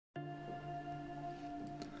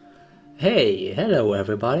Hello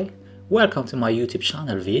everybody! Welcome to my YouTube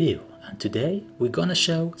channel video, and today we're gonna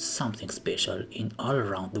show something special in all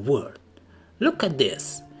around the world. Look at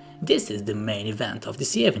this! This is the main event of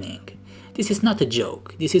this evening. This is not a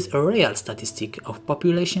joke, this is a real statistic of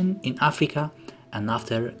population in Africa and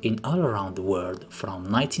after in all around the world from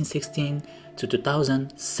 1916 to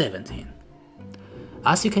 2017.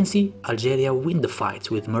 As you can see, Algeria win the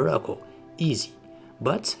fight with Morocco, easy,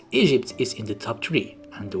 but Egypt is in the top 3.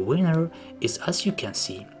 And the winner is, as you can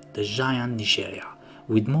see, the giant Nigeria,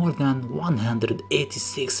 with more than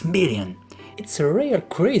 186 million. It's a real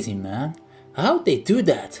crazy, man. How'd they do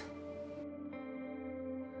that?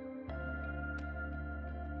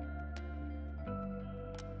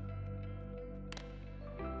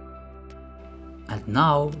 And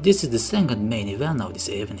now, this is the second main event of this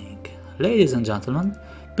evening. Ladies and gentlemen,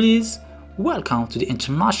 please welcome to the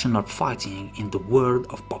international fighting in the world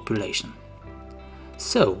of population.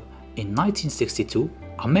 So, in 1962,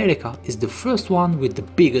 America is the first one with the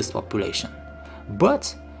biggest population,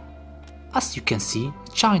 but as you can see,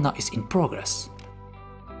 China is in progress.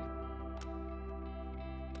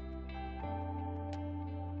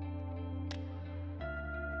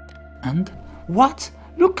 And what?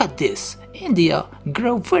 Look at this! India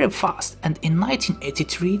grew very fast, and in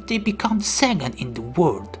 1983 they became the second in the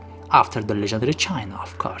world, after the legendary China,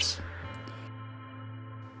 of course.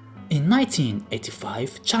 In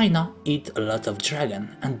 1985, China ate a lot of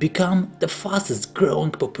dragon and became the fastest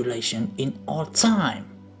growing population in all time.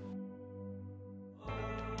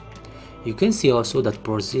 You can see also that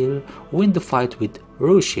Brazil won the fight with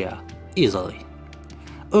Russia easily.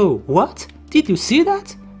 Oh, what? Did you see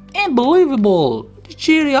that? Unbelievable!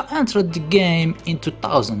 Algeria entered the game in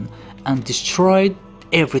 2000 and destroyed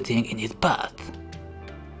everything in its path.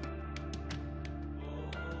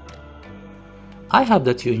 I hope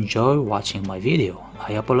that you enjoy watching my video.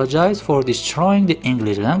 I apologize for destroying the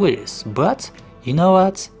English languages, but you know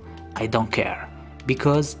what? I don't care,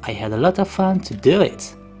 because I had a lot of fun to do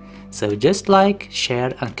it. So just like,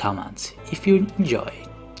 share and comment if you enjoy.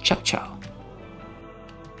 Ciao ciao.